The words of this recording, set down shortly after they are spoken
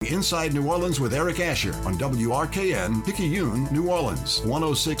Inside New Orleans with Eric Asher on WRKN, Picayune, New Orleans,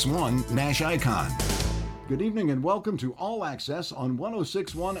 106.1 Nash Icon. Good evening and welcome to All Access on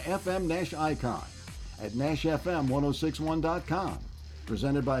 106.1 FM Nash Icon at NashFM1061.com.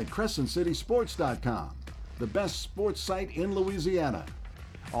 Presented by CrescentCitySports.com, the best sports site in Louisiana.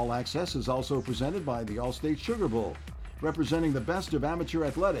 All Access is also presented by the Allstate Sugar Bowl, representing the best of amateur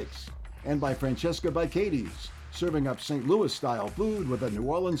athletics, and by Francesca by Katie's, serving up St. Louis-style food with a New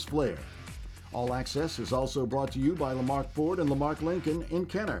Orleans flair. All Access is also brought to you by Lamarck Ford and Lamarck Lincoln in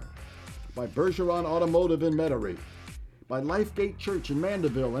Kenner, by Bergeron Automotive in Metairie, by Lifegate Church in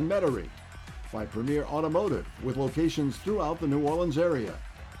Mandeville and Metairie, by Premier Automotive with locations throughout the New Orleans area,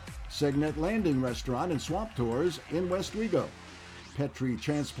 Segnet Landing Restaurant and Swamp Tours in West Rigo, Petrie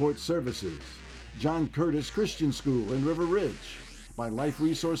Transport Services, John Curtis Christian School in River Ridge, by Life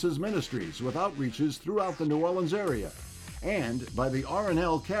Resources Ministries with outreaches throughout the New Orleans area, and by the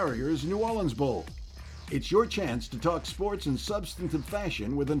R&L Carriers New Orleans Bowl. It's your chance to talk sports in substantive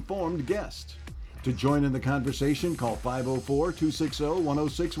fashion with informed guests. To join in the conversation, call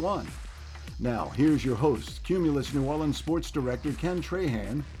 504-260-1061. Now, here's your host, Cumulus New Orleans Sports Director Ken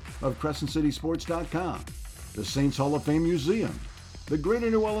Trahan of CrescentCitySports.com, the Saints Hall of Fame Museum, the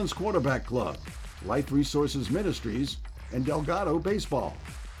Greater New Orleans Quarterback Club, Life Resources Ministries, and Delgado Baseball.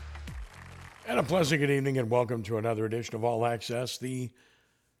 And a pleasant good evening and welcome to another edition of All Access, the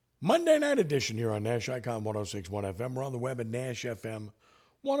Monday night edition here on Nash Icon 106.1 FM. We're on the web at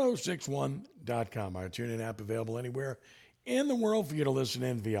NashFM1061.com. Our TuneIn app available anywhere in the world for you to listen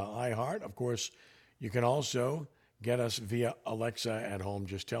in via iHeart. Of course, you can also get us via Alexa at home.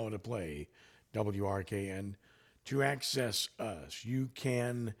 Just tell her to play WRKN to access us. You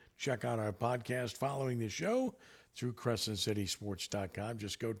can check out our podcast following the show through CrescentCitySports.com.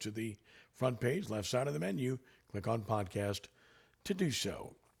 Just go to the front page, left side of the menu, click on podcast to do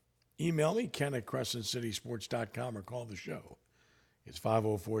so. Email me, Ken at CrescentCitySports.com, or call the show. It's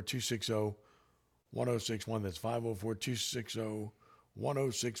 504-260-1061. That's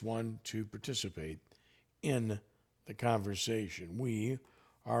 504-260-1061 to participate in the conversation. We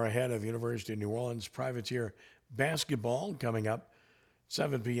are ahead of University of New Orleans Privateer basketball coming up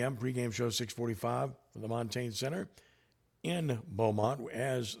 7 p.m. Pregame show 6:45 from the Montaigne Center in Beaumont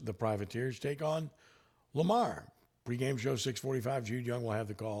as the Privateers take on Lamar. Pregame show 6:45. Jude Young will have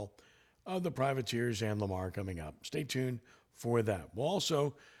the call of the Privateers and Lamar coming up. Stay tuned for that. We'll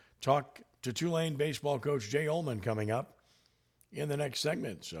also talk to Tulane baseball coach Jay Uhlman coming up in the next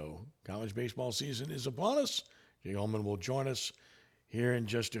segment. So college baseball season is upon us. Jay Uhlman will join us here in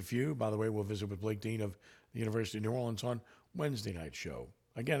just a few. By the way, we'll visit with Blake Dean of the University of New Orleans on Wednesday night show.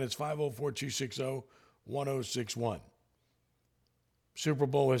 Again, it's 504-260-1061. Super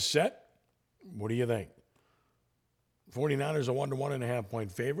Bowl is set. What do you think? 49ers are 1 to 1.5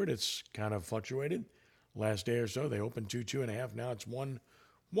 point favorite. It's kind of fluctuated last day or so. They opened 2.5. Now it's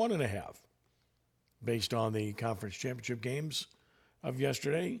 1.5. Based on the conference championship games of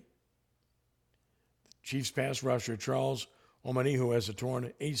yesterday, Chiefs pass rusher Charles Omeni, who has a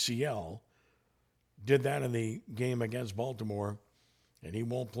torn ACL, did that in the game against Baltimore, and he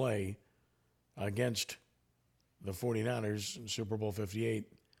won't play against the 49ers in Super Bowl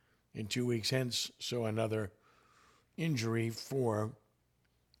 58 in 2 weeks hence, so another injury for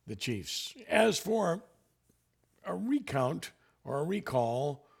the Chiefs. As for a recount or a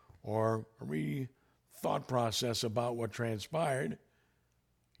recall or a thought process about what transpired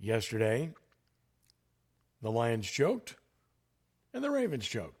yesterday, the Lions choked and the Ravens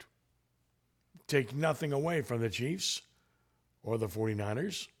choked. Take nothing away from the Chiefs or the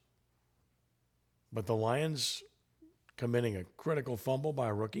 49ers, but the Lions committing a critical fumble by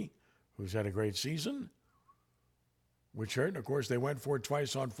a rookie who's had a great season, which hurt. Of course, they went for it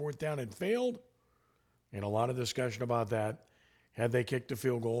twice on fourth down and failed, and a lot of discussion about that. Had they kicked a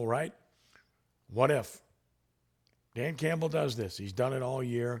field goal, right? What if? Dan Campbell does this. He's done it all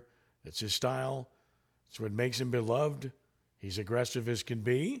year. It's his style. It's what makes him beloved. He's aggressive as can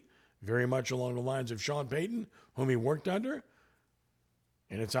be, very much along the lines of Sean Payton, whom he worked under.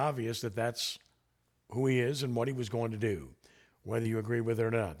 And it's obvious that that's who he is and what he was going to do, whether you agree with it or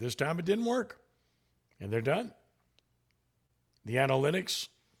not. This time it didn't work, and they're done. The analytics,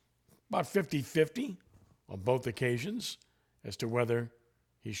 about 50-50 on both occasions as to whether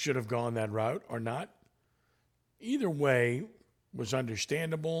he should have gone that route or not. Either way was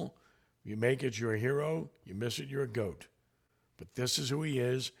understandable. You make it, you're a hero. You miss it, you're a goat. But this is who he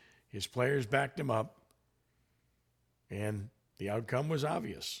is. His players backed him up, and the outcome was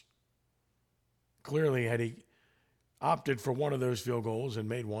obvious. Clearly, had he opted for one of those field goals and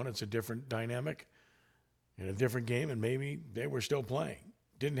made one, it's a different dynamic and a different game, and maybe they were still playing.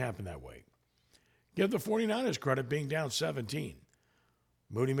 Didn't happen that way. Give the 49ers credit being down 17.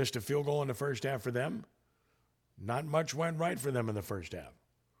 Mooney missed a field goal in the first half for them. Not much went right for them in the first half.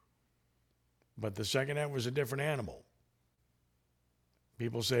 But the second half was a different animal.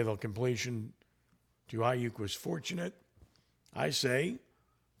 People say the completion to Ayuk was fortunate. I say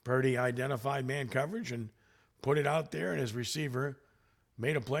Purdy identified man coverage and put it out there, and his receiver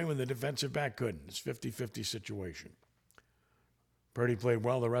made a play when the defensive back couldn't. It's a 50-50 situation. Purdy played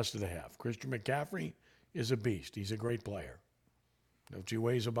well the rest of the half. Christian McCaffrey is a beast. He's a great player. No two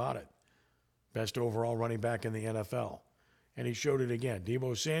ways about it. Best overall running back in the NFL. And he showed it again.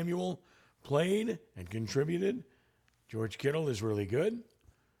 Deebo Samuel played and contributed. George Kittle is really good.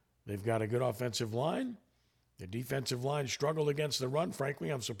 They've got a good offensive line. The defensive line struggled against the run.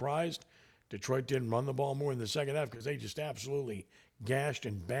 Frankly, I'm surprised Detroit didn't run the ball more in the second half because they just absolutely gashed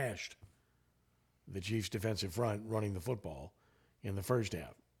and bashed the Chiefs' defensive front running the football in the first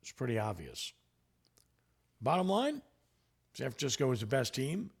half. It's pretty obvious. Bottom line, San Francisco was the best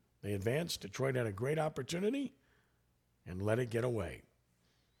team. They advanced. Detroit had a great opportunity and let it get away.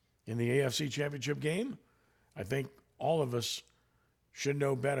 In the AFC Championship game, I think all of us should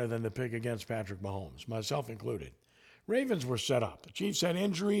know better than to pick against Patrick Mahomes, myself included. Ravens were set up. The Chiefs had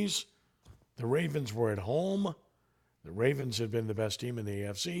injuries. The Ravens were at home. The Ravens had been the best team in the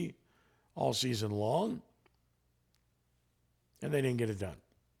AFC all season long, and they didn't get it done.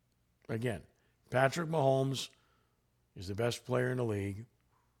 Again, Patrick Mahomes is the best player in the league.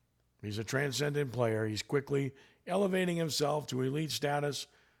 He's a transcendent player. He's quickly elevating himself to elite status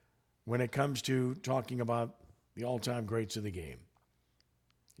when it comes to talking about the all-time greats of the game.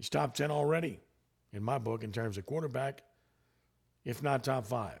 He's top 10 already, in my book, in terms of quarterback, if not top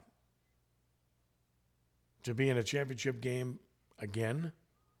 5. To be in a championship game again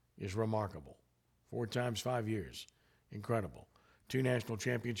is remarkable. 4 times 5 years. Incredible. 2 national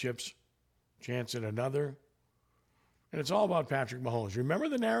championships, chance at another. And it's all about Patrick Mahomes. Remember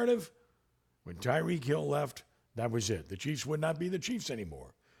the narrative? When Tyreek Hill left, that was it. The Chiefs would not be the Chiefs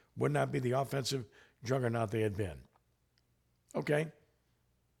anymore. Would not be the offensive juggernaut they had been. Okay.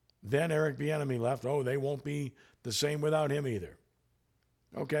 Then Eric Bieniemy left. Oh, they won't be the same without him either.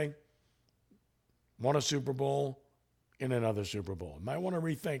 Okay. Won a Super Bowl in another Super Bowl. Might want to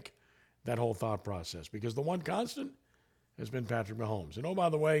rethink that whole thought process because the one constant has been Patrick Mahomes. And oh, by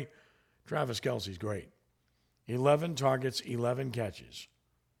the way, Travis Kelce's great. 11 targets, 11 catches.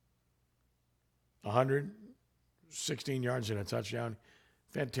 116 yards and a touchdown.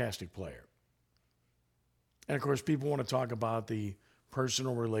 Fantastic player. And, of course, people want to talk about the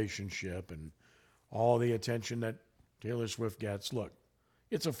personal relationship and all the attention that Taylor Swift gets. Look,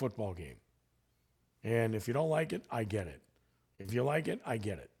 it's a football game. And if you don't like it, I get it. If you like it, I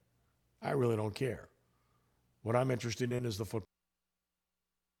get it. I really don't care. What I'm interested in is the football.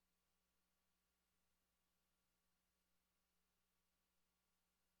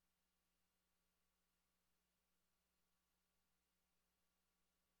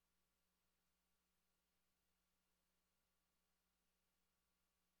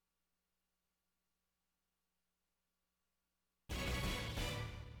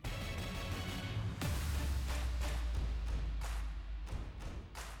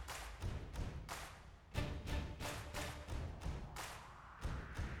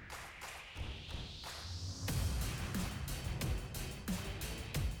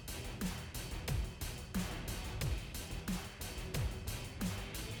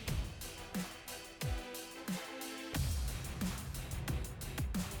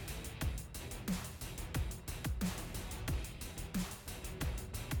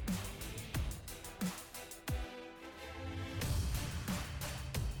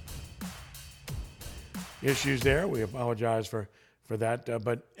 Issues there. We apologize for that.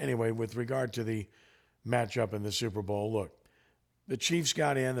 But anyway, with regard to the matchup in the Super Bowl, look, the Chiefs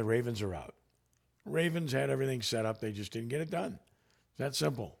got in, the Ravens are out. Ravens had everything set up. They just didn't get it done. It's that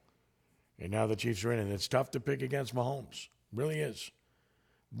simple. And now the Chiefs are in, and it's tough to pick against Mahomes. Really is.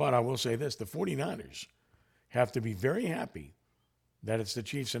 But I will say this, the 49ers have to be very happy that it's the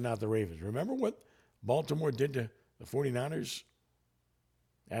Chiefs and not the Ravens. Remember what Baltimore did to the 49ers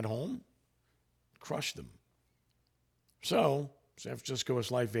at home? Crushed them. So, San Francisco is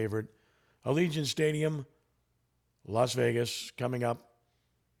slight favorite. Allegiant Stadium, Las Vegas, coming up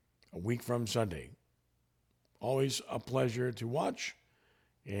a week from Sunday. Always a pleasure to watch,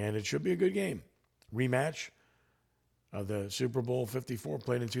 and it should be a good game. Rematch of the Super Bowl 54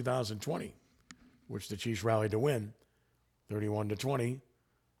 played in 2020, which the Chiefs rallied to win, 31-20,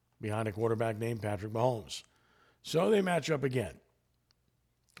 behind a quarterback named Patrick Mahomes. So they match up again.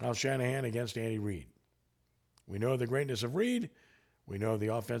 Kyle Shanahan against Andy Reid. We know the greatness of Reid. We know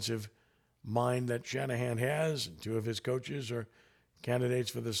the offensive mind that Shanahan has, and two of his coaches are candidates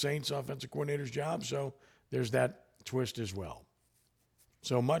for the Saints offensive coordinator's job, so there's that twist as well.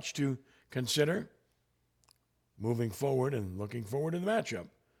 So much to consider moving forward and looking forward to the matchup.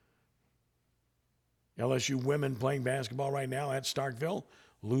 LSU women playing basketball right now at Starkville,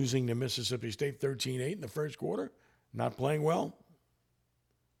 losing to Mississippi State 13-8 in the first quarter, not playing well.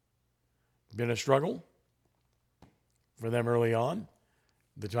 Been a struggle for them early on.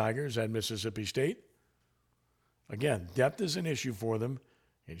 The Tigers at Mississippi State. Again, depth is an issue for them,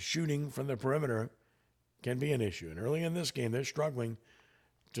 and shooting from the perimeter can be an issue. And early in this game, they're struggling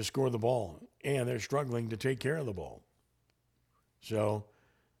to score the ball, and they're struggling to take care of the ball. So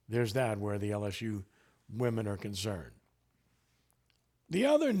there's that where the LSU women are concerned. The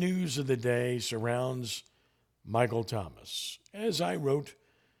other news of the day surrounds Michael Thomas. As I wrote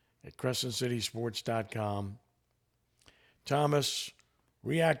at CrescentCitySports.com, Thomas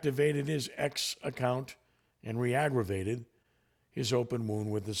reactivated his X account and re-aggravated his open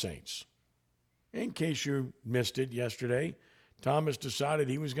wound with the Saints. In case you missed it yesterday, Thomas decided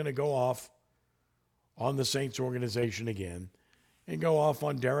he was going to go off on the Saints organization again and go off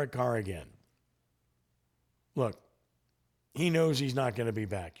on Derek Carr again. Look, he knows he's not going to be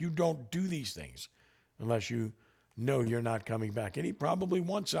back. You don't do these things unless you know you're not coming back. And he probably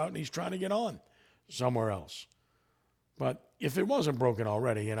wants out and he's trying to get on somewhere else. But if it wasn't broken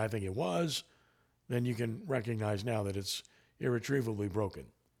already, and I think it was, then you can recognize now that it's irretrievably broken.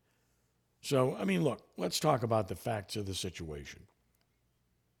 So, I mean, look, let's talk about the facts of the situation.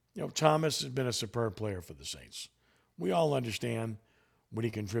 You know, Thomas has been a superb player for the Saints. We all understand what he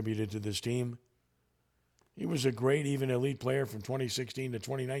contributed to this team. He was a great, even elite player from 2016 to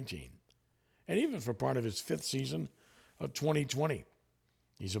 2019, and even for part of his fifth season of 2020.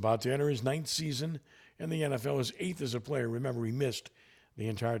 He's about to enter his ninth season in the NFL, his eighth as a player. Remember, he missed the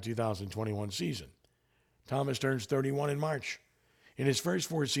entire 2021 season. Thomas turns 31 in March. In his first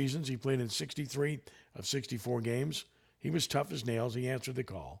four seasons, he played in 63 of 64 games. He was tough as nails. He answered the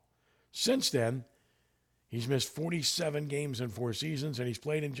call. Since then, he's missed 47 games in 4 seasons, and he's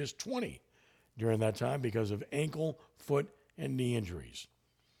played in just 20 during that time because of ankle, foot, and knee injuries.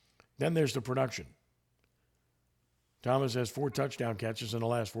 Then there's the production. Thomas has 4 touchdown catches in the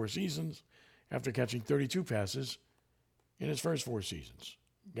last 4 seasons after catching 32 passes in his first 4 seasons.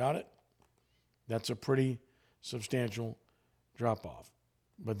 Got it? That's a pretty substantial drop-off.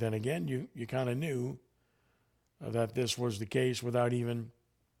 But then again, you kind of knew that this was the case without even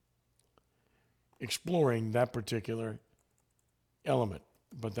exploring that particular element.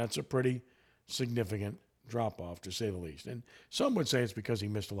 But that's a pretty significant drop-off, to say the least. And some would say it's because he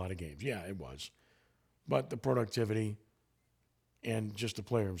missed a lot of games. Yeah, it was. But the productivity and just the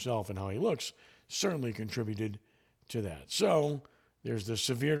player himself and how he looks certainly contributed to that. So there's the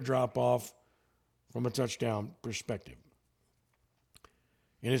severe drop-off from a touchdown perspective.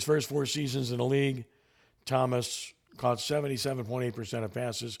 In his first 4 seasons in the league, Thomas caught 77.8% of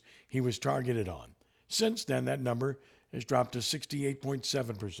passes he was targeted on. Since then, that number has dropped to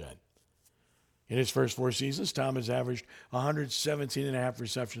 68.7%. In his first 4 seasons, Thomas averaged 117.5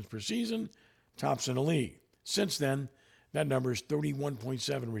 receptions per season, tops in the league. Since then, that number is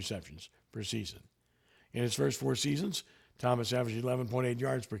 31.7 receptions per season. In his first 4 seasons, Thomas averaged 11.8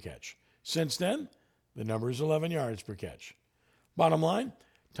 yards per catch. Since then, the number is 11 yards per catch. Bottom line,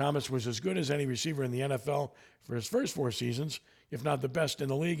 Thomas was as good as any receiver in the NFL for his first 4 seasons, if not the best in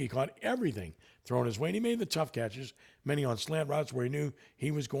the league. He caught everything thrown his way, and he made the tough catches, many on slant routes where he knew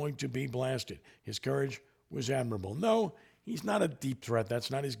he was going to be blasted. His courage was admirable. No, he's not a deep threat.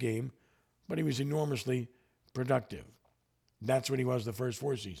 That's not his game, but he was enormously productive. That's what he was the first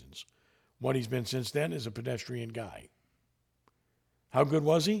 4 seasons. What he's been since then is a pedestrian guy. How good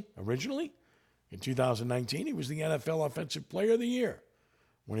was he originally? In 2019, he was the NFL Offensive Player of the Year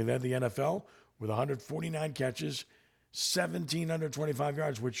when he led the NFL with 149 catches, 1,725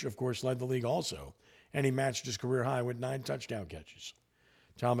 yards, which, of course, led the league also, and he matched his career high with 9 touchdown catches.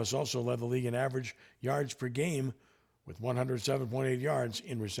 Thomas also led the league in average yards per game with 107.8 yards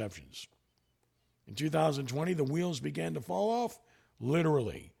in receptions. In 2020, the wheels began to fall off,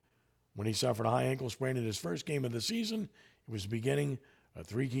 literally, when he suffered a high ankle sprain in his first game of the season. It was the beginning of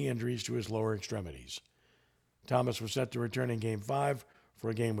 3 key injuries to his lower extremities. Thomas was set to return in Game 5 for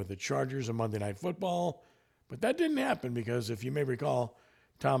a game with the Chargers on Monday Night Football, but that didn't happen because, if you may recall,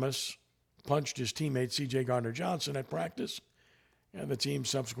 Thomas punched his teammate C.J. Gardner-Johnson at practice, and the team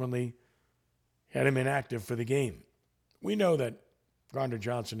subsequently had him inactive for the game. We know that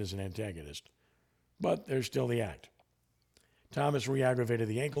Gardner-Johnson is an antagonist, but there's still the act. Thomas re-aggravated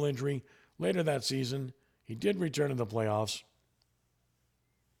the ankle injury later that season. He did return in the playoffs,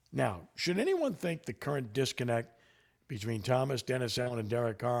 Now, should anyone think the current disconnect between Thomas, Dennis Allen, and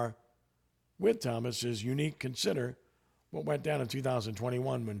Derek Carr with Thomas is unique, consider what went down in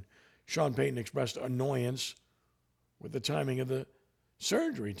 2021 when Sean Payton expressed annoyance with the timing of the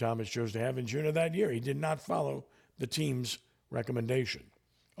surgery Thomas chose to have in June of that year. He did not follow the team's recommendation.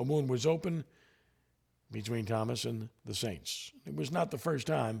 A wound was open between Thomas and the Saints. It was not the first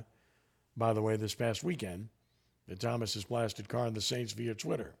time, by the way, this past weekend, that Thomas has blasted Carr and the Saints via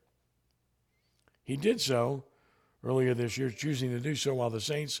Twitter. He did so earlier this year, choosing to do so while the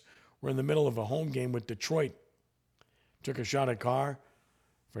Saints were in the middle of a home game with Detroit. Took a shot at Carr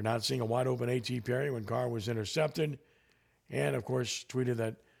for not seeing a wide-open A.T. Perry when Carr was intercepted, and, of course, tweeted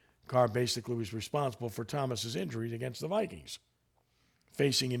that Carr basically was responsible for Thomas's injuries against the Vikings.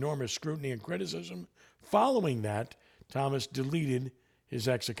 Facing enormous scrutiny and criticism, following that, Thomas deleted his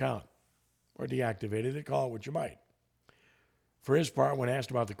X account, or deactivated it, call it what you might. For his part, when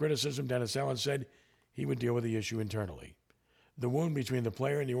asked about the criticism, Dennis Allen said he would deal with the issue internally. The wound between the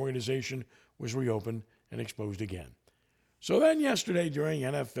player and the organization was reopened and exposed again. So then yesterday during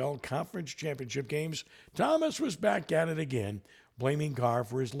NFL Conference Championship games, Thomas was back at it again, blaming Carr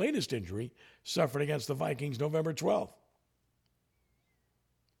for his latest injury suffered against the Vikings November 12th.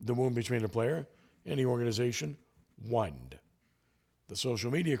 The wound between the player and the organization widened. The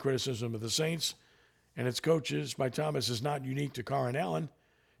social media criticism of the Saints and its coaches by Thomas is not unique to Carr and Allen.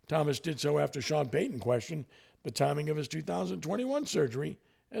 Thomas did so after Sean Payton questioned the timing of his 2021 surgery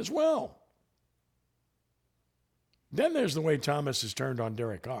as well. Then there's the way Thomas has turned on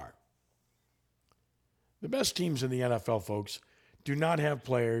Derek Carr. The best teams in the NFL, folks, do not have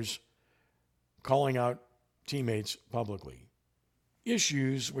players calling out teammates publicly.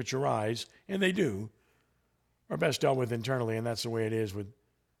 Issues which arise, and they do, are best dealt with internally, and that's the way it is with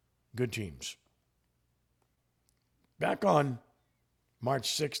good teams. Back on March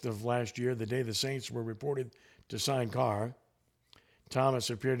 6th of last year, the day the Saints were reported to sign Carr, Thomas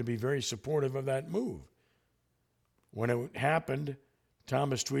appeared to be very supportive of that move. When it happened,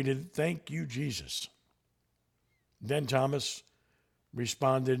 Thomas tweeted, "Thank you, Jesus." Then Thomas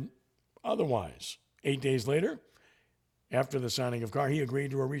responded otherwise. 8 days later, after the signing of Carr, he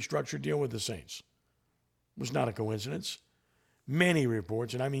agreed to a restructured deal with the Saints. It was not a coincidence. Many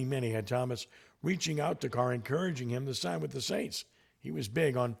reports, and I mean many, had Thomas reaching out to Carr, encouraging him to sign with the Saints. He was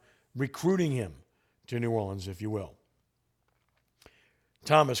big on recruiting him to New Orleans, if you will.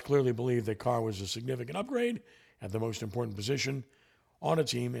 Thomas clearly believed that Carr was a significant upgrade at the most important position on a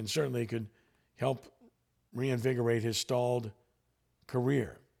team and certainly could help reinvigorate his stalled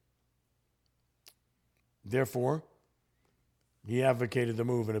career. Therefore, he advocated the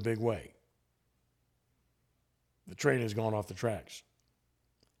move in a big way. The train has gone off the tracks.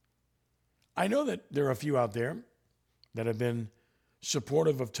 I know that there are a few out there that have been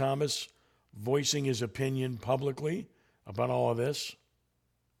supportive of Thomas voicing his opinion publicly about all of this.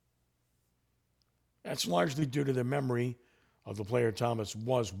 That's largely due to the memory of the player Thomas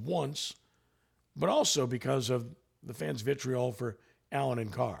was once, but also because of the fans' vitriol for Allen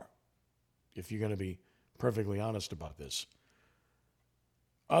and Carr, if you're going to be perfectly honest about this.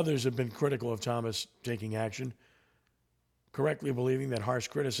 Others have been critical of Thomas taking action, correctly believing that harsh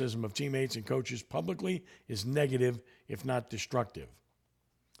criticism of teammates and coaches publicly is negative, if not destructive.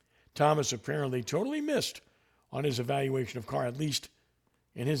 Thomas apparently totally missed on his evaluation of Carr, at least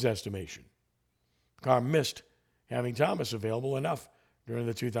in his estimation. Carr missed having Thomas available enough during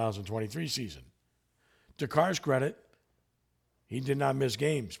the 2023 season. To Carr's credit, he did not miss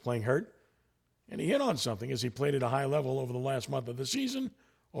games playing hurt, and he hit on something as he played at a high level over the last month of the season,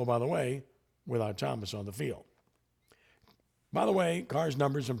 oh, by the way, without Thomas on the field. By the way, Carr's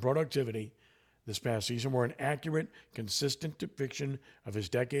numbers and productivity this past season were an accurate, consistent depiction of his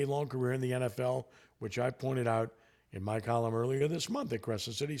decade-long career in the NFL, which I pointed out in my column earlier this month at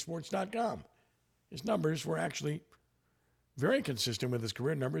CrescentCitySports.com. His numbers were actually very consistent with his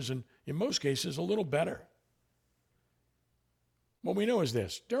career numbers and, in most cases, a little better. What we know is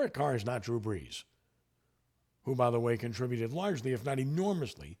this: Derek Carr is not Drew Brees, who, by the way, contributed largely, if not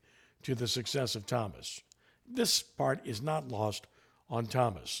enormously, to the success of Thomas. This part is not lost on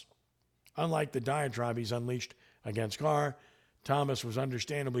Thomas. Unlike the diatribe he's unleashed against Carr, Thomas was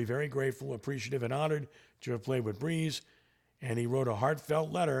understandably very grateful, appreciative, and honored to have played with Brees, and he wrote a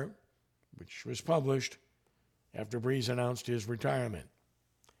heartfelt letter, which was published after Brees announced his retirement.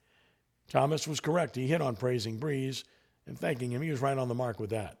 Thomas was correct. He hit on praising Brees and thanking him. He was right on the mark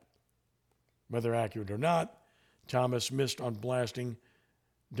with that. Whether accurate or not, Thomas missed on blasting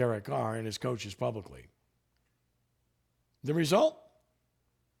Derek Carr and his coaches publicly. The result?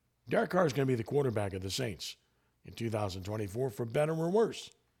 Derek Carr is going to be the quarterback of the Saints in 2024, for better or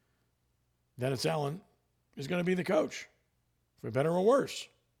worse. Dennis Allen is going to be the coach, for better or worse.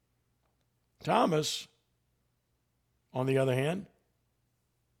 Thomas, on the other hand,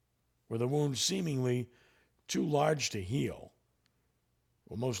 with a wound seemingly too large to heal,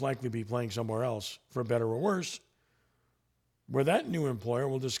 will most likely be playing somewhere else, for better or worse, where that new employer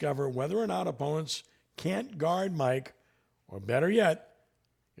will discover whether or not opponents can't guard Mike, or better yet,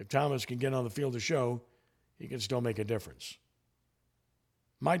 if Thomas can get on the field to show he can still make a difference.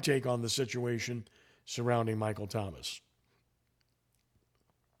 My take on the situation surrounding Michael Thomas.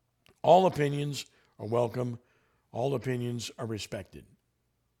 All opinions are welcome. All opinions are respected.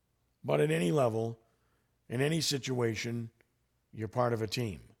 But at any level, in any situation, you're part of a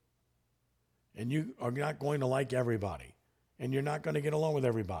team. And you are not going to like everybody. And you're not going to get along with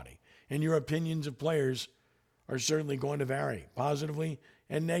everybody. And your opinions of players are certainly going to vary, positively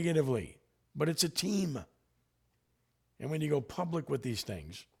and negatively. But it's a team. And when you go public with these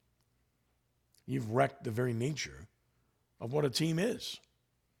things, you've wrecked the very nature of what a team is.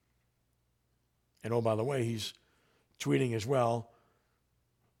 And oh, by the way, he's tweeting as well,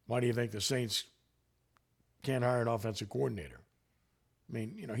 why do you think the Saints can't hire an offensive coordinator? I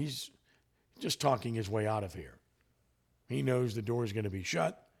mean, he's just talking his way out of here. He knows the door is going to be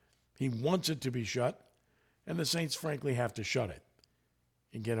shut. He wants it to be shut. And the Saints, frankly, have to shut it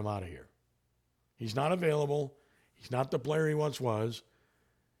and get him out of here. He's not available. He's not the player he once was.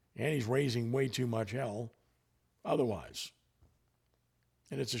 And he's raising way too much hell otherwise.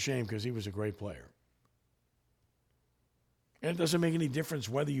 And it's a shame because he was a great player. And it doesn't make any difference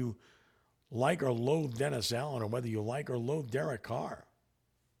whether you like or loathe Dennis Allen or whether you like or loathe Derek Carr.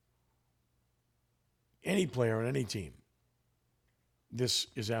 Any player on any team, this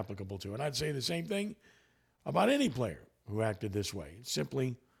is applicable to. And I'd say the same thing about any player who acted this way. It's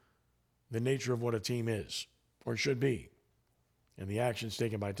simply the nature of what a team is or should be. And the actions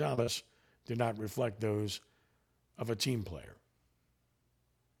taken by Thomas did not reflect those of a team player.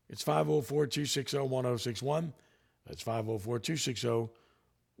 It's 504-260-1061. That's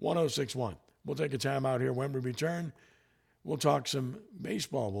 504-260-1061. We'll take a time out here. When we return, we'll talk some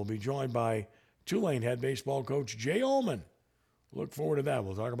baseball. We'll be joined by Tulane head baseball coach Jay Uhlman. Look forward to that.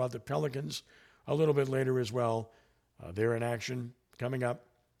 We'll talk about the Pelicans a little bit later as well. They're in action coming up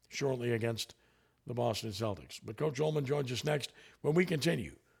shortly against the Boston Celtics. But Coach Uhlman joins us next when we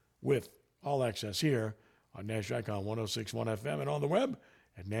continue with All Access here on Nash Icon 106.1 FM and on the web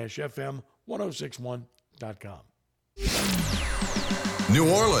at NashFM1061.com. New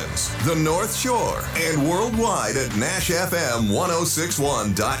Orleans, the North Shore, and worldwide at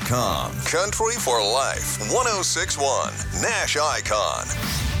NashFM1061.com. Country for Life, 1061, Nash Icon.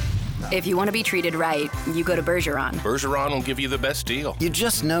 If you want to be treated right, you go to Bergeron. Bergeron will give you the best deal. You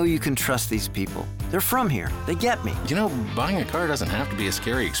just know you can trust these people. They're from here. They get me. You know, buying a car doesn't have to be a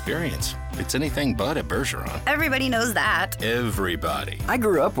scary experience. It's anything but at Bergeron. Everybody knows that. Everybody. I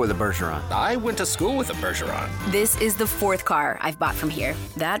grew up with a Bergeron. I went to school with a Bergeron. This is the fourth car I've bought from here.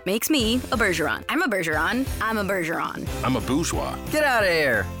 That makes me a Bergeron. I'm a Bergeron. I'm a Bergeron. I'm a bourgeois. Get out of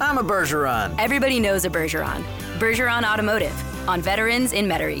here. I'm a Bergeron. Everybody knows a Bergeron. Bergeron Automotive on Veterans in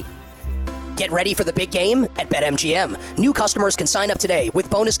Metairie. Get ready for the big game at BetMGM. New customers can sign up today with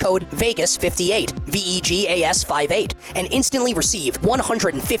bonus code VEGAS58, VEGAS58, and instantly receive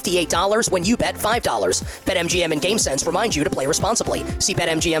 $158 when you bet $5. BetMGM and GameSense remind you to play responsibly. See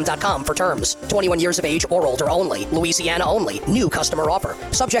BetMGM.com for terms. 21 years of age or older only. Louisiana only. New customer offer.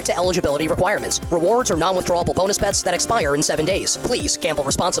 Subject to eligibility requirements. Rewards or non-withdrawable bonus bets that expire in 7 days. Please gamble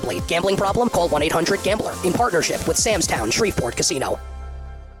responsibly. Gambling problem? Call 1-800-GAMBLER. In partnership with Samstown Shreveport Casino.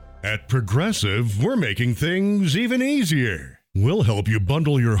 At Progressive, we're making things even easier. We'll help you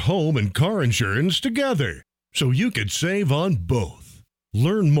bundle your home and car insurance together so you could save on both.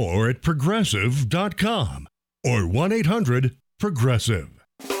 Learn more at Progressive.com or 1-800-PROGRESSIVE.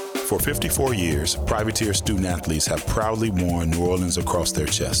 For 54 years, privateer student athletes have proudly worn New Orleans across their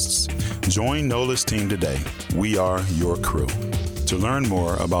chests. Join NOLA's team today. We are your crew. To learn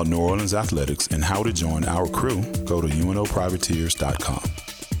more about New Orleans athletics and how to join our crew, go to UNOprivateers.com.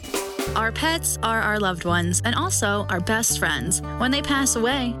 Our pets are our loved ones and also our best friends. When they pass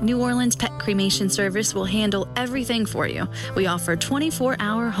away, New Orleans Pet Cremation Service will handle everything for you. We offer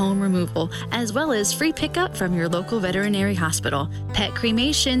 24-hour home removal as well as free pickup from your local veterinary hospital. Pet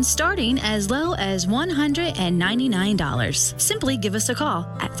cremation starting as low as $199. Simply give us a call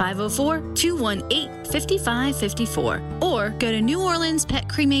at 504-218-5554 or go to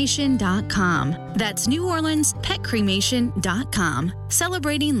NewOrleansPetCremation.com. That's NewOrleansPetCremation.com.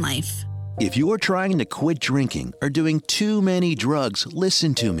 Celebrating life. If you're trying to quit drinking or doing too many drugs,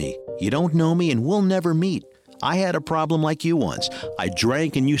 listen to me. You don't know me and we'll never meet. I had a problem like you once. I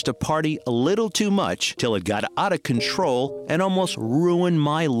drank and used to party a little too much till it got out of control and almost ruined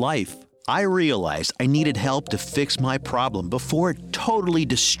my life. I realized I needed help to fix my problem before it totally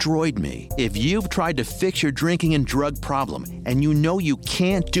destroyed me. If you've tried to fix your drinking and drug problem and you know you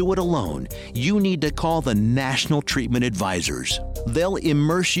can't do it alone, you need to call the National Treatment Advisors. They'll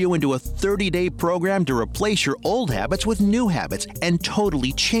immerse you into a 30-day program to replace your old habits with new habits and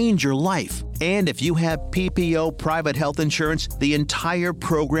totally change your life. And if you have PPO private health insurance, the entire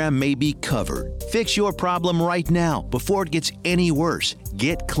program may be covered. Fix your problem right now before it gets any worse.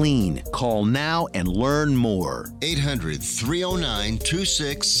 Get clean. Call now and learn more.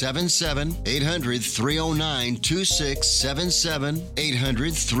 800-309-2677. 800-309-2677.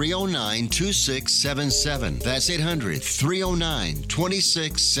 800-309-2677. That's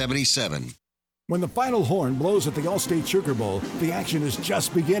 800-309-2677. When the final horn blows at the Allstate Sugar Bowl, the action is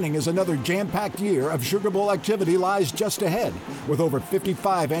just beginning as another jam-packed year of Sugar Bowl activity lies just ahead. With over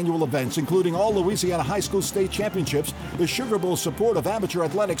 55 annual events, including all Louisiana high school state championships, the Sugar Bowl support of amateur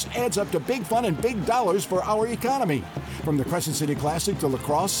athletics adds up to big fun and big dollars for our economy. From the Crescent City Classic to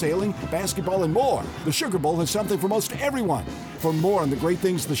lacrosse, sailing, basketball, and more, the Sugar Bowl has something for most everyone. For more on the great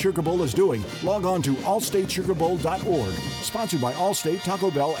things the Sugar Bowl is doing, log on to allstatesugarbowl.org. Sponsored by Allstate,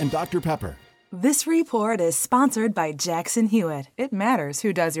 Taco Bell, and Dr. Pepper. This report is sponsored by Jackson Hewitt. It matters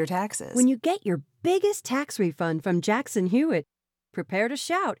who does your taxes. When you get your biggest tax refund from Jackson Hewitt, prepare to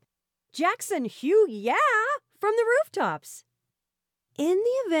shout, "Jackson Hew, yeah!" from the rooftops. In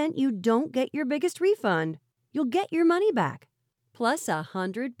the event you don't get your biggest refund, you'll get your money back, plus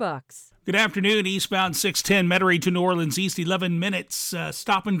 $100. Good afternoon. Eastbound 610 Metairie to New Orleans East, 11 minutes.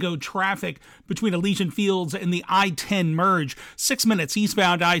 Stop-and-go traffic between Elysian Fields and the I-10 merge. 6 minutes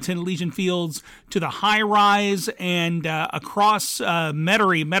eastbound I-10 Elysian Fields to the high-rise and across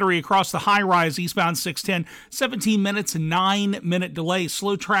Metairie across the high-rise eastbound 610. 17 minutes, 9-minute delay.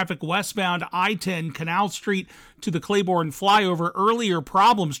 Slow traffic westbound I-10 Canal Street to the Claiborne flyover. Earlier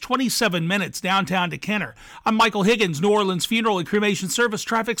problems, 27 minutes downtown to Kenner. I'm Michael Higgins, New Orleans Funeral and Cremation Service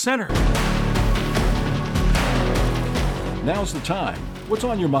Traffic Center. Now's the time. What's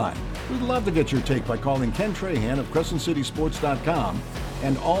on your mind? We'd love to get your take by calling Ken Trahan of CrescentCitySports.com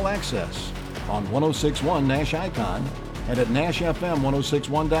and All Access on 1061 Nash Icon and at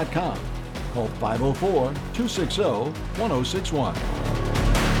NashFM1061.com. Call 504-260-1061.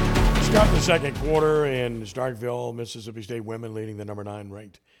 Start the second quarter in Starkville, Mississippi State women leading the number 9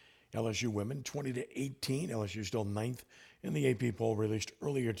 ranked LSU women 20-18. LSU still 9th in the AP poll released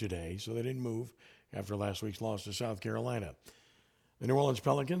earlier today, so they didn't move after last week's loss to South Carolina. The New Orleans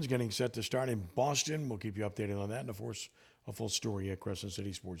Pelicans getting set to start in Boston. We'll keep you updated on that and, of course, a full story at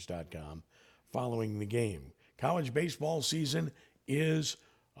CrescentCitySports.com following the game. College baseball season is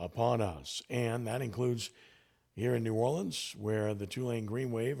upon us, and that includes here in New Orleans, where the Tulane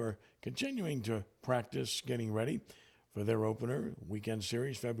Green Wave are continuing to practice getting ready for their opener weekend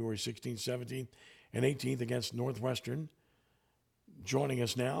series, February 16th, 17th, and 18th against Northwestern. Joining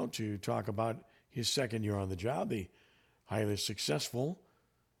us now to talk about his second year on the job, the highly successful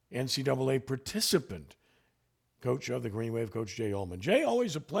NCAA participant, coach of the Green Wave, Coach Jay Uhlman. Jay,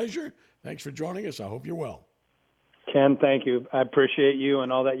 always a pleasure. Thanks for joining us. I hope you're well. Ken, thank you. I appreciate you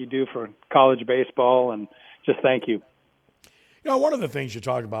and all that you do for college baseball, and just thank you. You know, one of the things you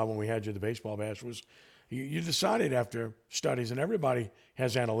talked about when we had you at the baseball bash was you decided after studies, and everybody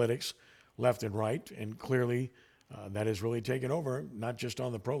has analytics left and right, and clearly that has really taken over, not just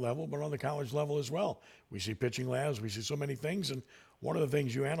on the pro level, but on the college level as well. We see pitching labs, we see so many things, and one of the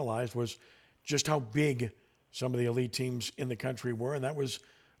things you analyzed was just how big some of the elite teams in the country were, and that was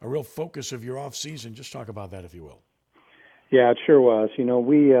a real focus of your offseason. Just talk about that, if you will. Yeah, it sure was. You know,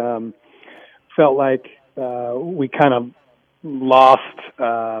 we felt like we kind of lost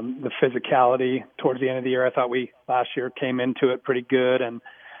the physicality towards the end of the year. I thought we last year came into it pretty good, and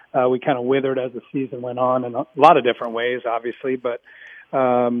we kind of withered as the season went on in a lot of different ways, obviously. But,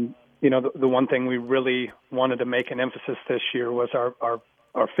 you know, the one thing we really wanted to make an emphasis this year was our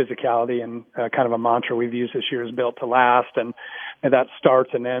physicality, and kind of a mantra we've used this year is built to last. And that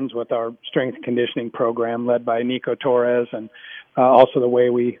starts and ends with our strength and conditioning program led by Nico Torres, and also the way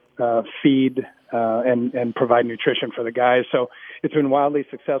we feed and provide nutrition for the guys. So it's been wildly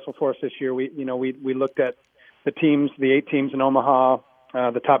successful for us this year. We looked at the teams, the 8 teams in Omaha,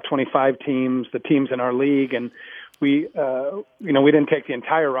 the top 25 teams, the teams in our league, and we didn't take the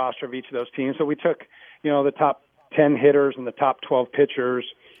entire roster of each of those teams. So we took, the top 10 hitters and the top 12 pitchers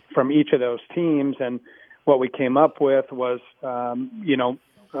from each of those teams, and what we came up with was, a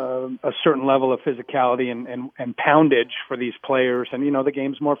certain level of physicality and poundage for these players. And, the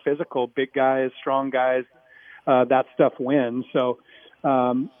game's more physical, big guys, strong guys, that stuff wins. So,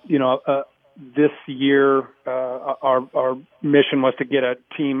 this year, our mission was to get a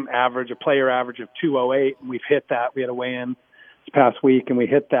player average of 208, and we've hit that. We had a weigh-in this past week, and we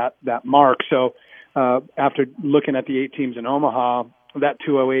hit that mark. So after looking at the 8 teams in Omaha, that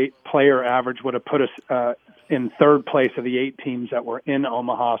 208 player average would have put us in third place of the 8 teams that were in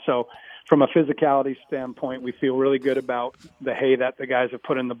Omaha. So from a physicality standpoint, we feel really good about the hay that the guys have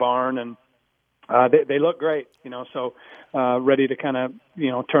put in the barn, and they look great, so ready to kind of,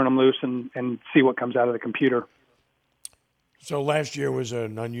 turn them loose and see what comes out of the computer. So last year was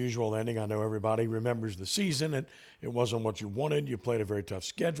an unusual ending. I know everybody remembers the season. It wasn't what you wanted. You played a very tough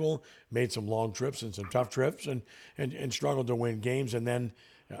schedule, made some long trips and some tough trips, and struggled to win games. And then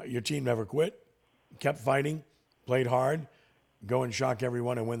your team never quit, kept fighting, played hard, go and shock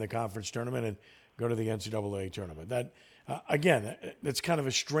everyone and win the conference tournament and go to the NCAA tournament. That, again, it's kind of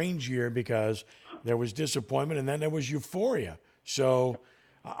a strange year because there was disappointment and then there was euphoria. So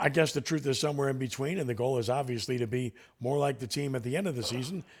I guess the truth is somewhere in between, and the goal is obviously to be more like the team at the end of the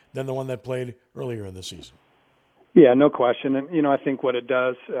season than the one that played earlier in the season. Yeah, no question. And, I think what it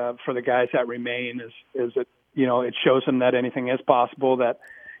does for the guys that remain is it, it shows them that anything is possible, that,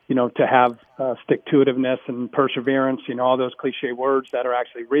 to have stick-to-itiveness and perseverance, all those cliche words that are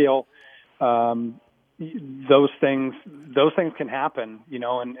actually real. Those things can happen,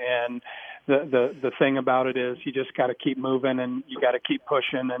 and the thing about it is you just got to keep moving and you got to keep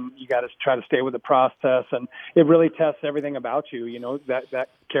pushing and you got to try to stay with the process, and it really tests everything about you. That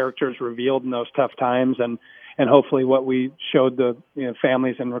character is revealed in those tough times, and hopefully what we showed the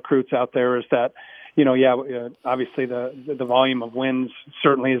families and recruits out there is that obviously the volume of wins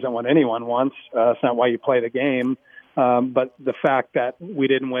certainly isn't what anyone wants. It's not why you play the game, but the fact that we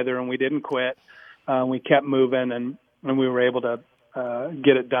didn't wither and we didn't quit. We kept moving, and we were able to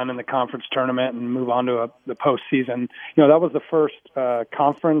get it done in the conference tournament and move on to the postseason. That was the first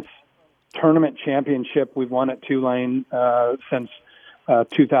conference tournament championship we've won at Tulane since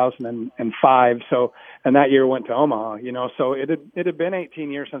 2005. So, and that year went to Omaha. So it had been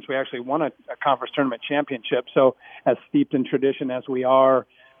 18 years since we actually won a conference tournament championship. So, as steeped in tradition as we are,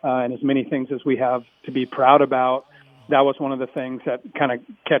 and as many things as we have to be proud about, that was one of the things that kind of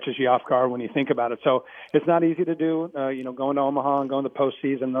catches you off guard when you think about it. So it's not easy to do. Going to Omaha and going to the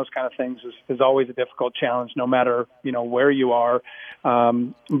postseason, those kind of things is always a difficult challenge, no matter where you are.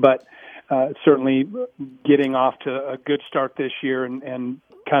 But certainly getting off to a good start this year and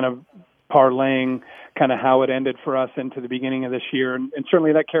kind of parlaying kind of how it ended for us into the beginning of this year, and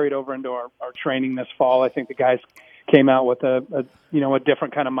certainly that carried over into our training this fall. I think the guys came out with a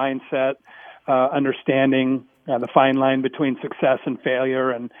different kind of mindset, understanding the fine line between success and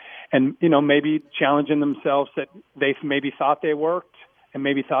failure, and maybe challenging themselves that they maybe thought they worked and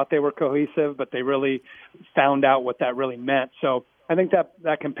maybe thought they were cohesive, but they really found out what that really meant. So I think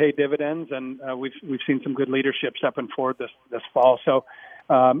that can pay dividends, and we've seen some good leadership stepping forward this fall. So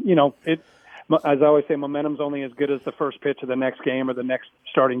as I always say, momentum's only as good as the first pitch of the next game or the next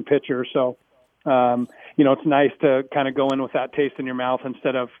starting pitcher. So it's nice to kind of go in with that taste in your mouth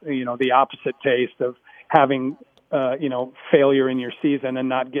instead of the opposite taste of having failure in your season and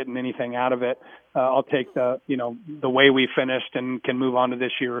not getting anything out of it. I'll take the way we finished and can move on to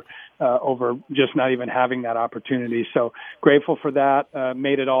this year over just not even having that opportunity. So grateful for that.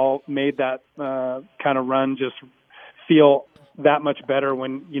 Made that kind of run just feel that much better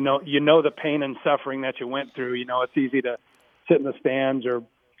when you know the pain and suffering that you went through. It's easy to sit in the stands or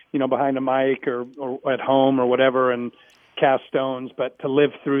behind a mic or at home or whatever and cast stones, but to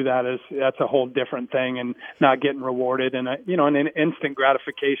live through that's a whole different thing, and not getting rewarded in in an instant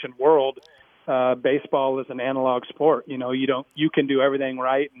gratification world. Baseball is an analog sport. You can do everything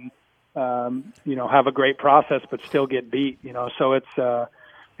right and have a great process, but still get beat. So it's a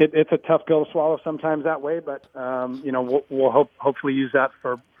tough pill to swallow sometimes that way, but we'll hopefully use that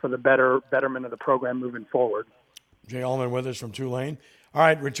for the betterment of the program moving forward. Jay Uhlman with us from Tulane. All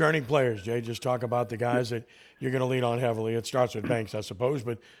right, returning players, Jay, just talk about the guys that you're going to lean on heavily. It starts with Banks, I suppose,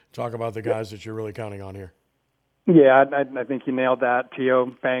 but talk about the guys that you're really counting on here. Yeah, I think you nailed that.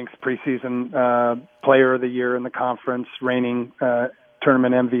 T.O. Banks, preseason player of the year in the conference, reigning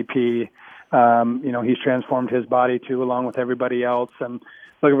tournament MVP. He's transformed his body, too, along with everybody else. And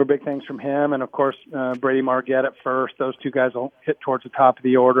looking for big things from him. And, of course, Brady Margette at first. Those two guys will hit towards the top of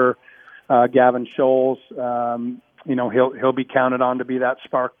the order. Gavin Scholes, he'll be counted on to be that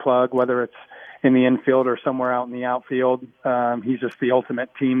spark plug, whether it's in the infield or somewhere out in the outfield. He's just the ultimate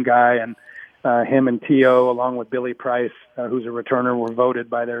team guy, and him and T.O., along with Billy Price, who's a returner, were voted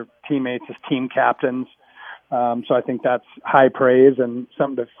by their teammates as team captains. So I think that's high praise and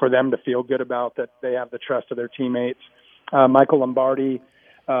something for them to feel good about, that they have the trust of their teammates. Michael Lombardi,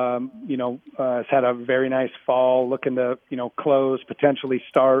 has had a very nice fall, looking to, close, potentially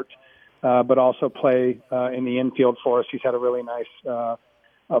start, but also play in the infield for us. He's had a really nice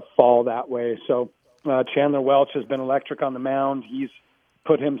fall that way. So Chandler Welch has been electric on the mound. He's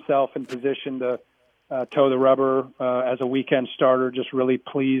put himself in position to toe the rubber as a weekend starter. Just really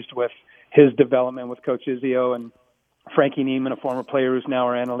pleased with his development with Coach Izio, and Frankie Neiman, a former player who's now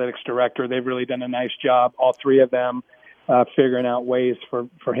our analytics director. They've really done a nice job, all three of them, figuring out ways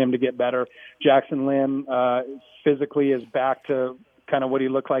for him to get better. Jackson Lynn physically is back to kind of what he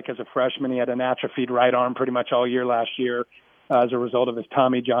looked like as a freshman. He had an atrophied right arm pretty much all year last year as a result of his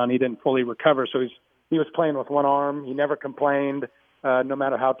Tommy John. He didn't fully recover, so he was playing with one arm. He never complained, no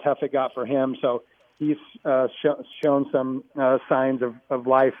matter how tough it got for him. So he's shown some signs of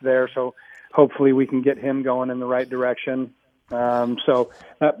life there. So hopefully we can get him going in the right direction. The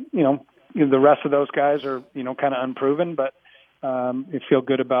rest of those guys are, kind of unproven, but you feel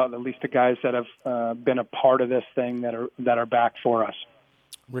good about at least the guys that have been a part of this thing that are back for us.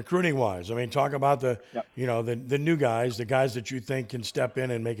 Recruiting wise, I mean, talk about the new guys, the guys that you think can step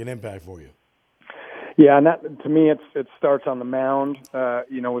in and make an impact for you. Yeah, and that, to me, it starts on the mound.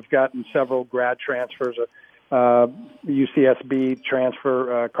 We've gotten several grad transfers. UCSB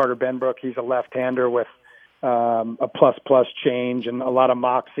transfer, Carter Benbrook. He's a left-hander with a plus change and a lot of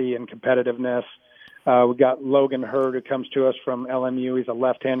moxie and competitiveness. We've got Logan Hurd, who comes to us from LMU. He's a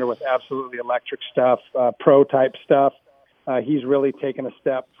left-hander with absolutely electric stuff, pro-type stuff. He's really taken a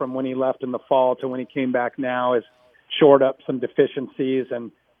step from when he left in the fall to when he came back now, has shored up some deficiencies,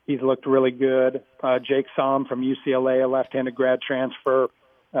 and he's looked really good. Jake Somm from UCLA, a left-handed grad transfer.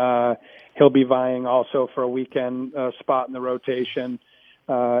 He'll be vying also for a weekend spot in the rotation.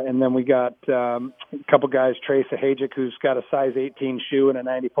 And then we got a couple guys, Trace Ahajic, who's got a size 18 shoe and a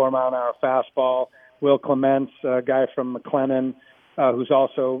 94-mile-an-hour fastball. Will Clements, a guy from McLennan, who's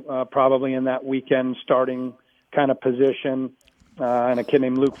also probably in that weekend starting kind of position. And a kid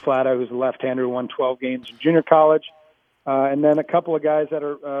named Luke Flata, who's a left-hander who won 12 games in junior college. And then a couple of guys that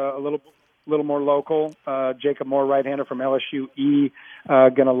are a little more local. Jacob Moore, right-hander from LSU-E,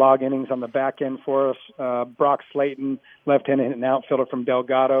 going to log innings on the back end for us. Brock Slayton, left-handed and outfielder from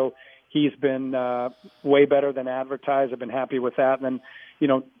Delgado. He's been way better than advertised. I've been happy with that. And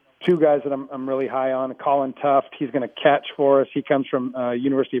then, two guys that I'm really high on. Colin Tuft, he's going to catch for us. He comes from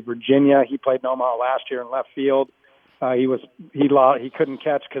University of Virginia. He played in Omaha last year in left field. He couldn't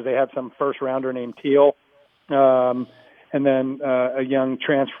catch because they had some first-rounder named Teal. And then a young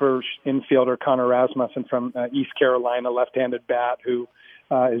transfer infielder, Connor Rasmussen from East Carolina, left-handed bat, who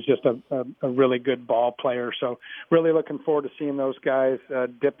is just a really good ball player. So really looking forward to seeing those guys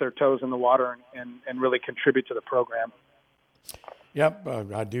dip their toes in the water and really contribute to the program. Yep,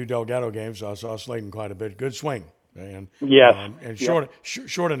 I do Delgado games, so I saw Slayton quite a bit. Good swing. And, yes. And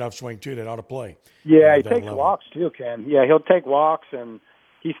short enough swing, too, that ought to play. Yeah, he takes walks, too, Ken. Yeah, he'll take walks, and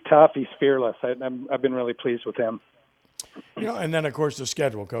he's tough. He's fearless. I've been really pleased with him. And then, of course, the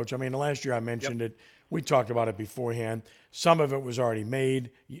schedule, Coach. I mean, last year I mentioned it. We talked about it beforehand. Some of it was already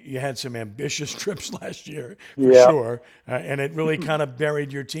made. You had some ambitious trips last year, for sure. And it really kind of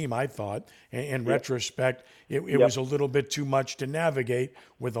buried your team, I thought. In retrospect, it was a little bit too much to navigate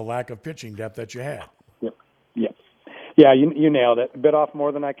with the lack of pitching depth that you had. Yeah, you nailed it. A bit off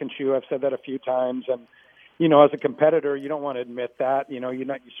more than I can chew. I've said that a few times. And, as a competitor, you don't want to admit that. You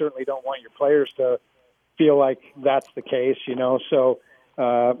certainly don't want your players to feel like that's the case, So,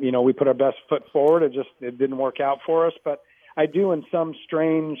 we put our best foot forward. It didn't work out for us. But I do, in some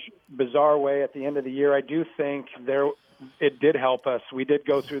strange, bizarre way, at the end of the year, I do think it did help us. We did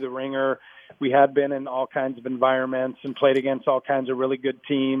go through the ringer. We had been in all kinds of environments and played against all kinds of really good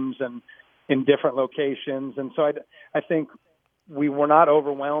teams and in different locations. And so I think we were not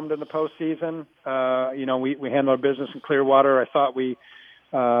overwhelmed in the postseason. We handled our business in Clearwater. I thought we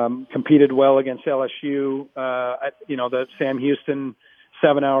competed well against LSU. The Sam Houston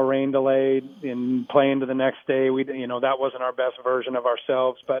 7-hour rain delay in playing to the next day. That wasn't our best version of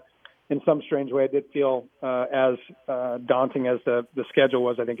ourselves, but in some strange way, it did feel as daunting as the schedule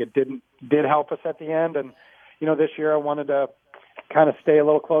was. I think it did help us at the end. And, this year I wanted to kind of stay a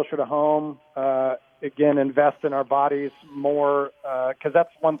little closer to home, again, invest in our bodies more, because that's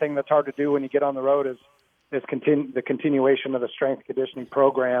one thing that's hard to do when you get on the road is the continuation of the strength conditioning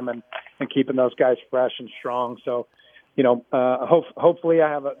program and keeping those guys fresh and strong. So, hopefully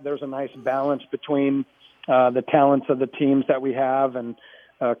there's a nice balance between the talents of the teams that we have and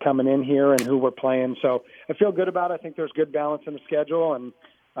coming in here and who we're playing. So I feel good about it. I think there's good balance in the schedule, and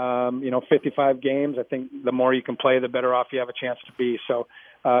 55 games. I think the more you can play, the better off you have a chance to be. So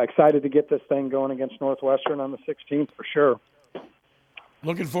excited to get this thing going against Northwestern on the 16th for sure.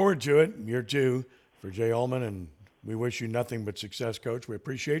 Looking forward to it. Year 2 for Jay Uhlman, and we wish you nothing but success, Coach. We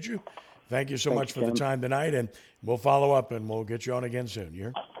appreciate you. Thank you so much for the time tonight, and we'll follow up, and we'll get you on again soon. You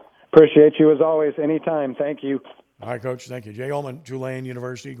hear? Appreciate you as always. Anytime. Thank you. All right, Coach. Thank you. Jay Uhlman, Tulane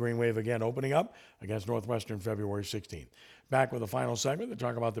University, Green Wave again opening up against Northwestern February 16th. Back with the final segment to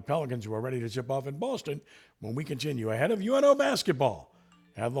talk about the Pelicans who are ready to tip off in Boston when we continue ahead of UNO basketball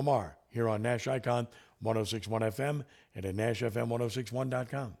at Lamar here on Nash Icon 106.1 FM and at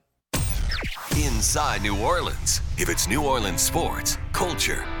NashFM1061.com. Inside New Orleans. If it's New Orleans sports,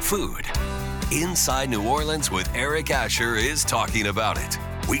 culture, food. Inside New Orleans with Eric Asher is talking about it.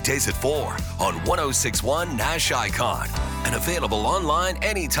 Weekdays at 4 on 106.1 Nash Icon and available online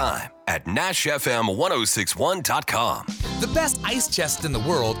anytime at NashFM1061.com. The best ice chests in the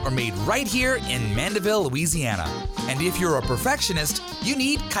world are made right here in Mandeville, Louisiana. And if you're a perfectionist, you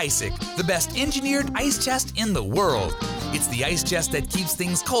need Kaisik, the best engineered ice chest in the world. It's the ice chest that keeps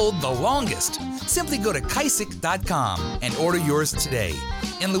things cold the longest. Simply go to Kaisik.com and order yours today.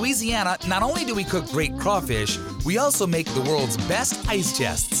 In Louisiana, not only do we cook great crawfish, we also make the world's best ice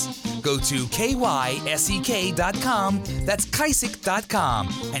chests. Go to KYSEK.com, that's Kaisik.com,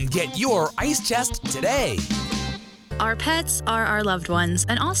 and get your ice chest today. Our pets are our loved ones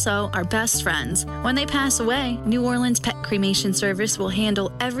and also our best friends. When they pass away, New Orleans Pet Cremation Service will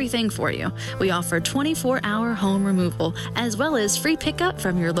handle everything for you. We offer 24-hour home removal as well as free pickup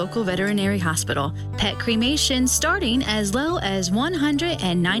from your local veterinary hospital. Pet cremation starting as low as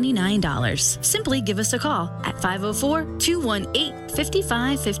 $199. Simply give us a call at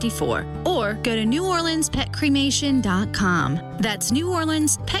 504-218-5554 or go to NewOrleansPetCremation.com. That's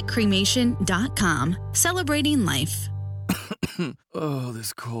NewOrleansPetCremation.com. Celebrating life. Oh,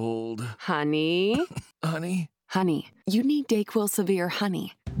 this cold. Honey? Honey? Honey, you need DayQuil Severe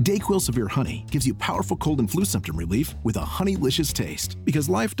Honey. DayQuil Severe Honey gives you powerful cold and flu symptom relief with a honeylicious taste because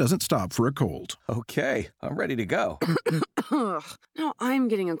life doesn't stop for a cold. Okay, I'm ready to go. Now I'm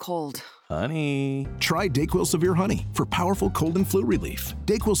getting a cold. Honey. Try DayQuil Severe Honey for powerful cold and flu relief.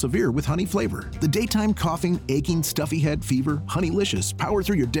 DayQuil Severe with honey flavor. The daytime coughing, aching, stuffy head, fever, honeylicious, power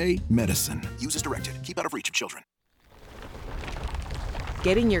through your day medicine. Use as directed. Keep out of reach of children.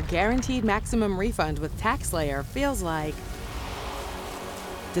 Getting your guaranteed maximum refund with TaxSlayer feels like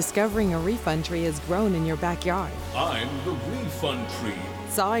discovering a refund tree has grown in your backyard. I'm the refund tree.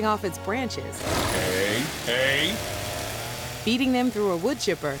 Sawing off its branches. Hey. Feeding them through a wood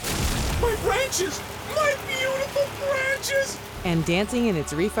chipper. My branches! My beautiful branches! And dancing in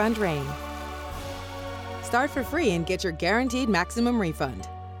its refund rain. Start for free and get your guaranteed maximum refund.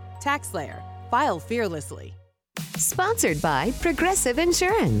 TaxSlayer. File fearlessly. Sponsored by Progressive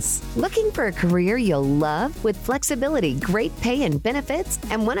Insurance. Looking for a career you'll love with flexibility, great pay and benefits,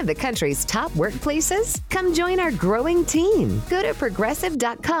 and one of the country's top workplaces? Come join our growing team. Go to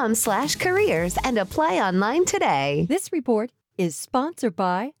progressive.com/careers and apply online today. This report is sponsored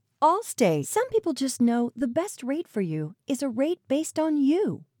by Allstate. Some people just know the best rate for you is a rate based on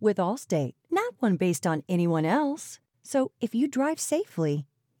you with Allstate, not one based on anyone else. So if you drive safely,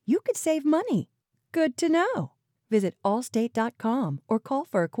 you could save money. Good to know. Visit allstate.com or call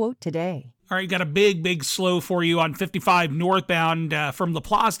for a quote today. All right, got a big slow for you on 55 northbound from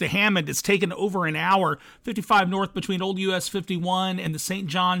LaPlace to Hammond. It's taken over an hour. 55 north between Old US 51 and the St.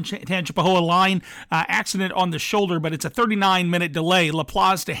 John Tangipahoa line. Accident on the shoulder, but it's a 39-minute delay.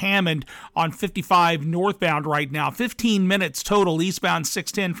 LaPlace to Hammond on 55 northbound right now. 15 minutes total eastbound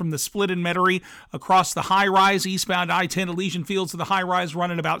 610 from the split in Metairie across the high-rise. Eastbound I-10 Elysian Fields to the high-rise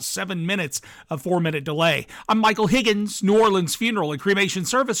running about 7 minutes, a 4-minute delay. I'm Michael Higgins, New Orleans Funeral and Cremation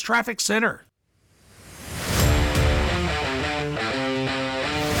Service Traffic Center.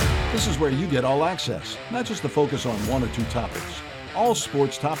 This is where you get all access, not just the focus on one or two topics. All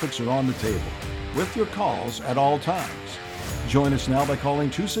sports topics are on the table, with your calls at all times. Join us now by calling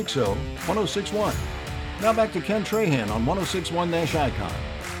 260-1061. Now back to Ken Trahan on 106.1 Nash Icon,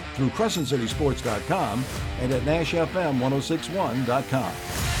 through CrescentCitySports.com and at NashFM1061.com.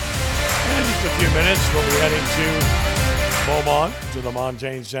 In just a few minutes, we'll be heading to Beaumont, to the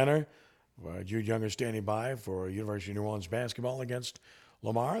Montaigne Center. Jude Younger standing by for University of New Orleans basketball against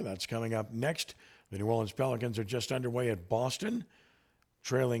Lamar. That's coming up next. The New Orleans Pelicans are just underway at Boston,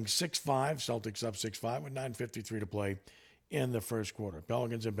 trailing 6-5. Celtics up 6-5 with 9:53 to play in the first quarter.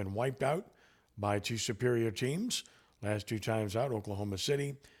 Pelicans have been wiped out by two superior teams. Last two times out, Oklahoma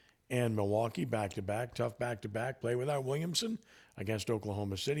City and Milwaukee, back-to-back, tough back-to-back. Play without Williamson against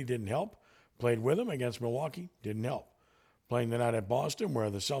Oklahoma City, didn't help. Played with him against Milwaukee, didn't help. playing tonight at Boston, where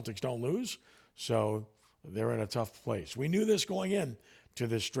the Celtics don't lose. So they're in a tough place. We knew this going in to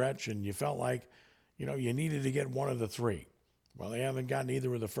this stretch, and you felt like, you needed to get one of the three. Well, they haven't gotten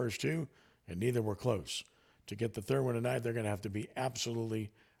either of the first two, and neither were close. To get the third one tonight, they're going to have to be absolutely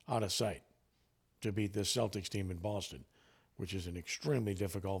out of sight to beat this Celtics team in Boston, which is an extremely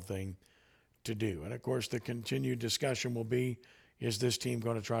difficult thing to do. And, of course, the continued discussion will be, is this team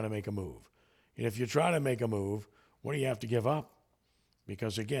going to try to make a move? And if you try to make a move, what do you have to give up?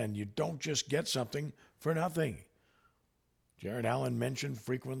 Because, again, you don't just get something for nothing. Jared Allen mentioned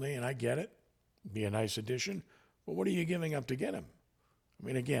frequently, and I get it, be a nice addition, but what are you giving up to get him? I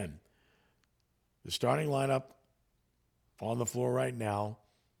mean, again, the starting lineup on the floor right now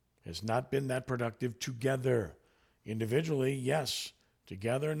has not been that productive together. Individually, yes.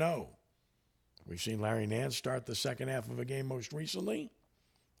 Together, no. We've seen Larry Nance start the second half of a game most recently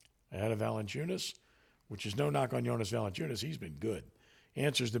ahead of Valanciunas, which is no knock on Jonas Valanciunas. He's been good.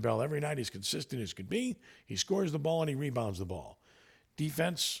 Answers the bell every night. He's consistent as could be. He scores the ball and he rebounds the ball.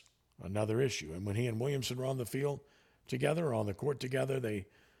 Defense, another issue. And when he and Williamson were on the field together, on the court together, they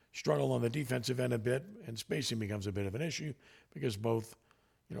struggle on the defensive end a bit, and spacing becomes a bit of an issue because both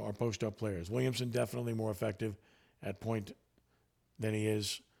are post-up players. Williamson definitely more effective at point than he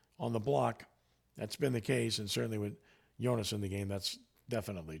is on the block. That's been the case, and certainly with Jonas in the game, that's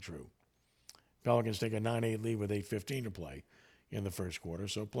definitely true. Pelicans take a 9-8 lead with 8:15 to play in the first quarter,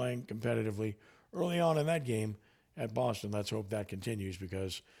 so playing competitively early on in that game at Boston. Let's hope that continues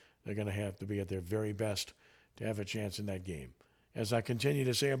because they're going to have to be at their very best to have a chance in that game. As I continue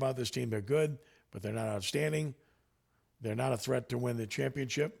to say about this team, they're good, but they're not outstanding. They're not a threat to win the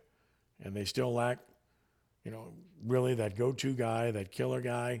championship, and they still lack, really that go-to guy, that killer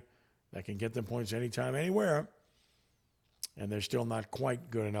guy that can get them points anytime, anywhere. And they're still not quite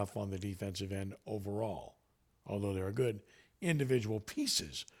good enough on the defensive end overall, although there are good individual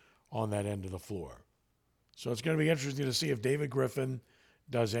pieces on that end of the floor. So it's going to be interesting to see if David Griffin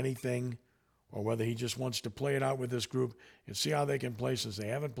does anything or whether he just wants to play it out with this group and see how they can play since they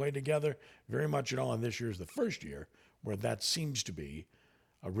haven't played together very much at all. And this year is the first year where that seems to be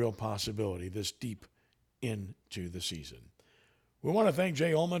a real possibility this deep into the season. We want to thank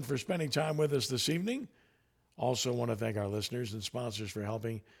Jay Uhlman for spending time with us this evening. Also want to thank our listeners and sponsors for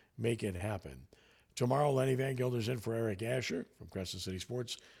helping make it happen. Tomorrow, Lenny Van Gilder's in for Eric Asher from Crescent City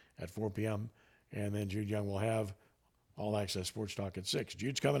Sports at 4 p.m. And then Jude Young will have All Access Sports Talk at 6.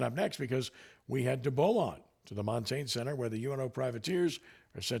 Jude's coming up next because we head to Beaumont, to the Montaigne Center, where the UNO Privateers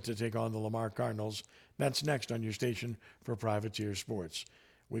are set to take on the Lamar Cardinals. That's next on your station for Privateer Sports.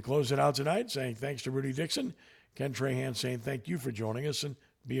 We close it out tonight saying thanks to Rudy Dixon, Ken Trahan saying thank you for joining us, and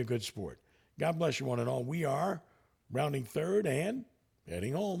be a good sport. God bless you one and all. We are rounding third and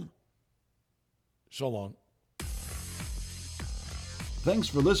heading home. So long. Thanks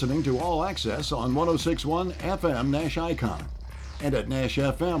for listening to All Access on 106.1 FM Nash Icon and at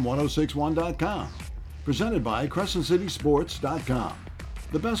NashFM1061.com. Presented by CrescentCitySports.com,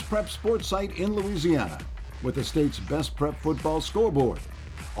 the best prep sports site in Louisiana with the state's best prep football scoreboard.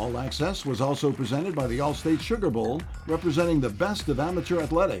 All Access was also presented by the All-State Sugar Bowl, representing the best of amateur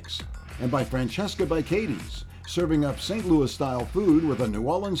athletics, and by Francesca by Katie's, serving up St. Louis-style food with a New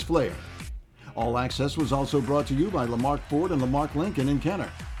Orleans flair. All Access was also brought to you by Lamarck Ford and Lamarck Lincoln in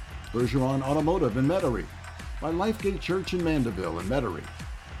Kenner, Bergeron Automotive in Metairie, by Lifegate Church in Mandeville and Metairie,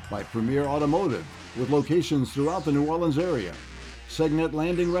 by Premier Automotive with locations throughout the New Orleans area, Segnet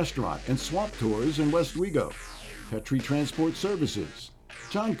Landing Restaurant and Swamp Tours in West Wego, Petrie Transport Services,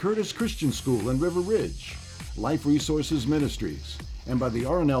 John Curtis Christian School in River Ridge, Life Resources Ministries, and by the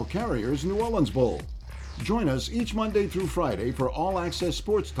R&L Carriers New Orleans Bowl. Join us each Monday through Friday for All Access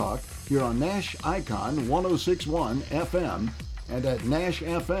Sports Talk here on Nash Icon 106.1 FM and at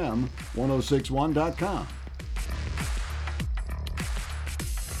NashFM1061.com.